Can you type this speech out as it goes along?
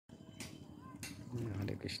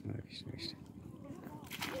Hare Krishna, Hare Krishna, Krishna.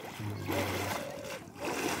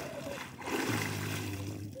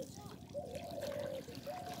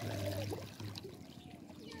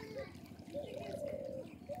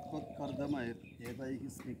 कर्दमैः एतैः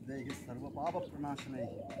स्निग्धैः सर्वपापप्रणाशनैः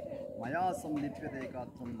मया संलिप्यते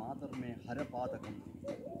गात्रं मातर्मे हरपातकम्.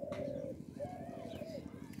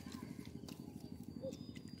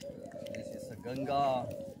 This is a Ganga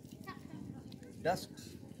dust,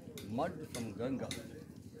 mud from Ganga.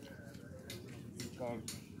 It's called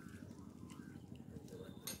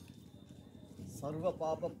Sarva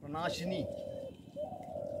Papa Pranashini.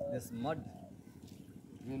 This mud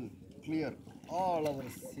will clear all our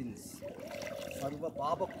sins. Sarva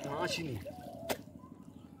Papa Pranashini.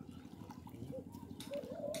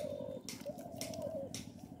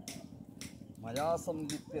 Maya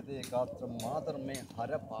samlipyate gatram madarme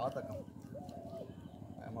harapatakam.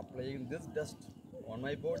 I am applying this dust on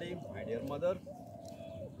my body. My dear mother,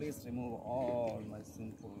 please remove all my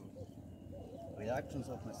sinful reactions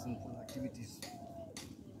of my sinful activities.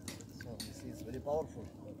 So this is very powerful.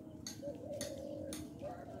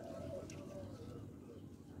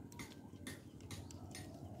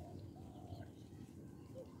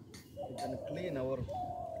 We can clean our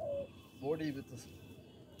body with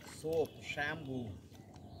soap, shampoo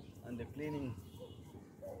and the cleaning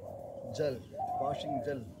gel, washing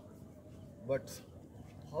gel. But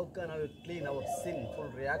how can I clean our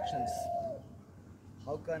sinful reactions?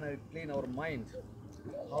 How can I clean our mind?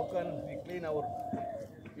 How can we clean our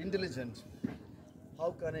intelligence?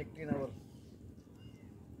 How can I clean our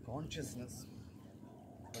consciousness?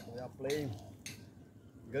 But we are playing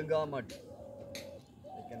Ganga mud.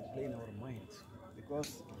 We can clean our mind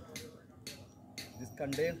because this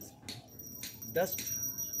contains dust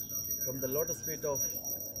from the lotus feet of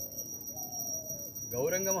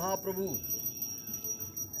Gauranga Mahaprabhu.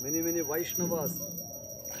 Many Vaishnavas,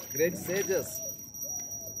 great sages,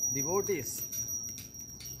 devotees.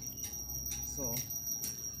 So,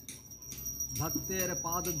 Bhaktere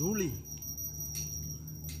Pada Dhuli,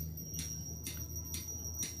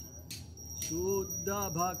 Shuddha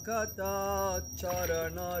Bhakata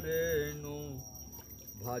Charana Renu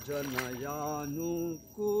Bhajanayanu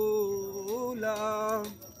Kula.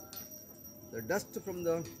 The dust from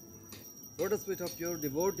the lotus feet of pure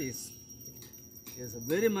devotees is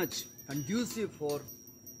very much conducive for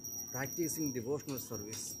practicing devotional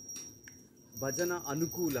service. Bhajana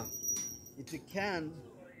Anukula. It can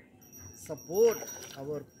support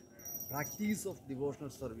our practice of devotional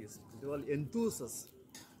service. It will enthuse us.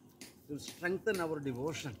 It will strengthen our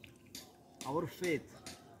devotion, our faith,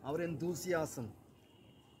 our enthusiasm.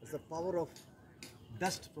 It's the power of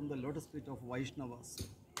dust from the lotus feet of Vaishnavas.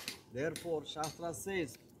 Therefore, Shastra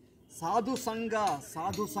says, Sadhu Sangha,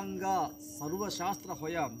 Sarva Shastra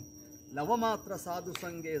Hoya, Lavamatra Sadhu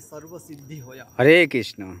Sanghe, Sarva Siddhi Hoya. Hare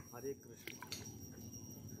Krishna. Hare Krishna.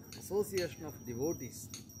 Association of devotees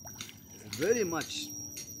is very much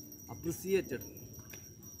appreciated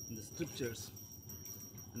in the scriptures.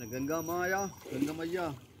 And Ganga Maya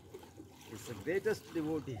is the greatest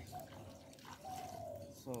devotee.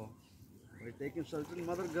 So, by taking shelter in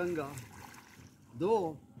Mother Ganga,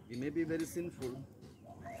 though we may be very sinful,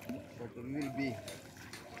 but we will be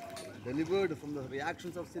delivered from the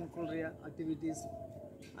reactions of sinful activities,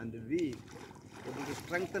 and we will able to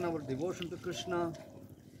strengthen our devotion to Krishna,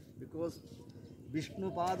 because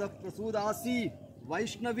Vishnu Pada Prasudasi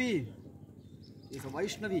Vaishnavi is a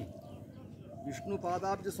Vaishnavi. Vishnu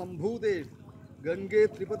Padabja Sambhude Gange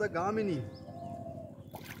Tripada Gamini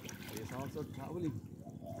is also traveling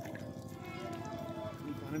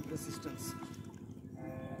in current resistance.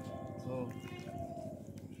 So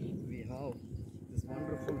we have this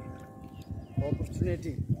wonderful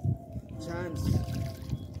opportunity, chance.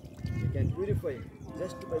 We can purify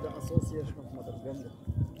just by the association of Mother Ganga.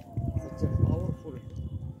 Such a powerful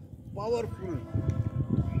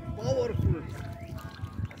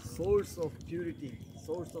source of purity,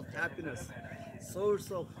 source of happiness,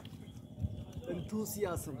 source of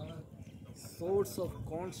enthusiasm, source of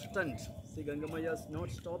constant. See, Ganga Maya is not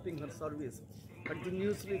stopping her service,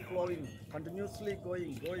 continuously flowing, continuously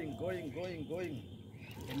going,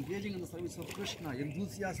 engaging in the service of Krishna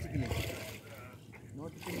enthusiastically,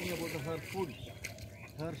 not thinking about her food,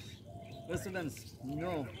 her residence,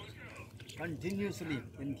 no, continuously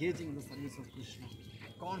engaging in the service of Krishna,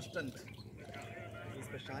 constant. This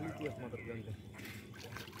is the speciality of Mother Ganga.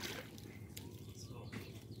 So,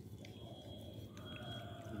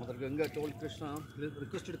 Mother Ganga told Krishna,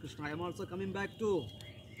 requested Krishna, I am also coming back too.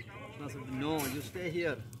 Krishna said, no, you stay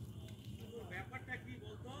here.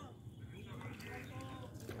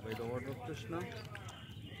 By the order of Krishna,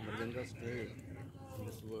 Mother Ganga stayed in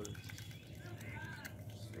this world.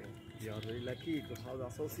 So we are very lucky to have the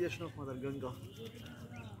association of Mother Ganga,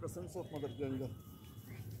 presence of Mother Ganga.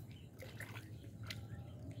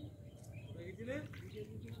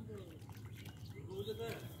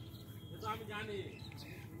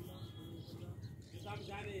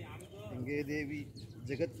 Ganga Devi,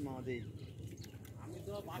 Jagat Mahadevi,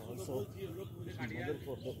 also mother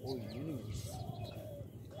for the whole universe.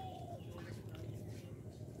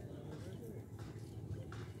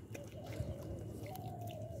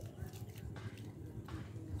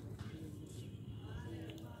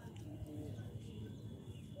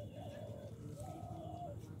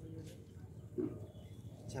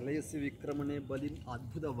 Chalayasi Vikramane Balin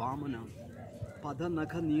Adbhuta Vamana Pada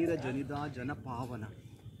Nakha Neera Janida Jana Pavana.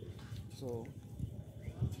 So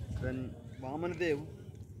when Vamana Dev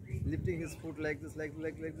lifting his foot like this,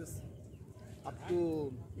 up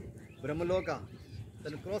to Brahmaloka,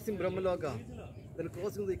 then crossing Brahmaloka, then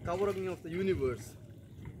crossing the covering of the universe,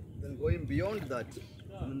 then going beyond that,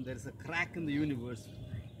 and then there is a crack in the universe.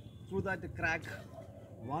 Through that crack,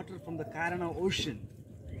 water from the Karana ocean,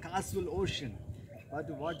 Causal ocean, that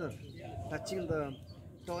water touching the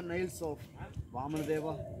toenails of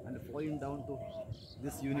Vamanadeva and flowing down to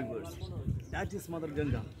this universe. That is Mother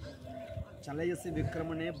Ganga. Chalayasi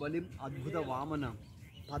Vikramane Balim Adbhuta Vamana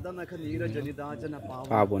Padanaka Neera Janidajana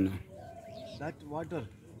Pavana. That water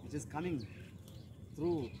which is coming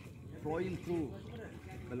through, flowing through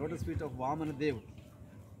the lotus feet of Vamanadeva.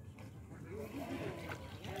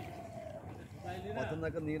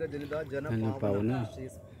 Padanaka Neera Janidajana Pavana. She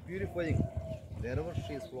is purifying wherever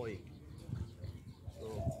she is flowing. So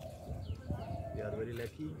we are very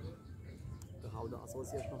lucky to have the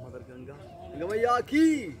association of Mother Ganga. Ganga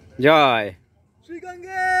ki Jai. Shri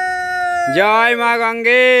Ganga. Jai Ma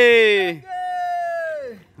Gange.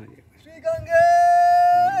 Shri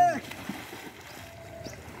Ganga.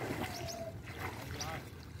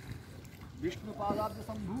 Vishnu Padabhya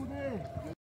Sambhude.